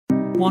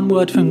One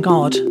word from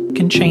God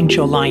can change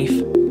your life.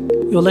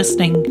 You're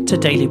listening to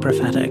Daily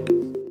Prophetic.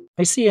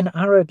 I see an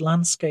arid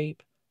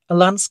landscape, a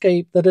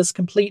landscape that is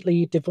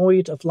completely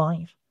devoid of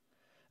life.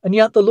 And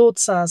yet the Lord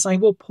says, I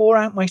will pour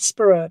out my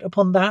spirit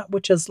upon that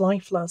which is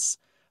lifeless,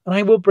 and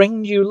I will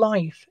bring new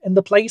life in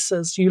the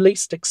places you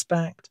least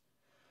expect.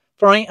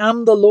 For I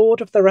am the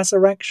Lord of the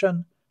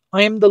resurrection.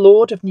 I am the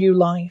Lord of new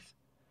life.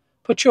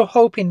 Put your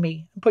hope in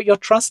me, and put your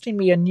trust in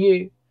me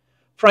anew.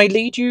 For I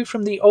lead you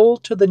from the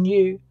old to the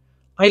new.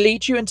 I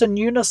lead you into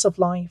newness of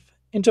life,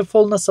 into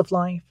fullness of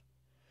life.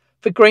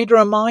 For greater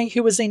am I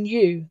who is in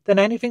you than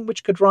anything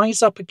which could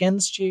rise up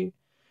against you.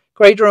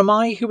 Greater am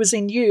I who is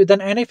in you than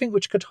anything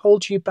which could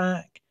hold you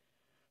back.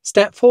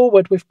 Step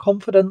forward with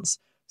confidence.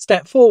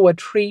 Step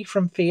forward free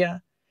from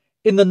fear.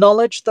 In the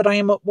knowledge that I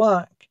am at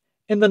work.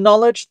 In the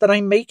knowledge that I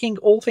am making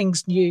all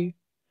things new.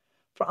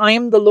 For I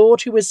am the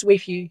Lord who is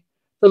with you.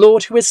 The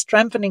Lord who is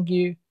strengthening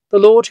you. The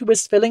Lord who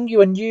is filling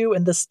you anew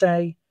in this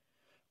day.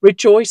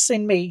 Rejoice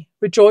in me.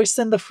 Rejoice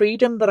in the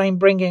freedom that I am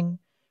bringing.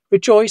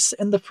 Rejoice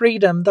in the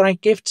freedom that I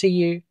give to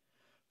you.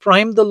 For I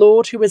am the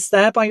Lord who is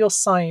there by your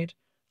side.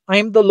 I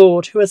am the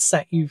Lord who has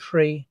set you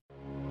free.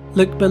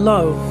 Look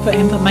below for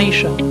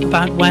information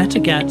about where to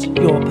get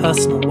your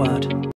personal word.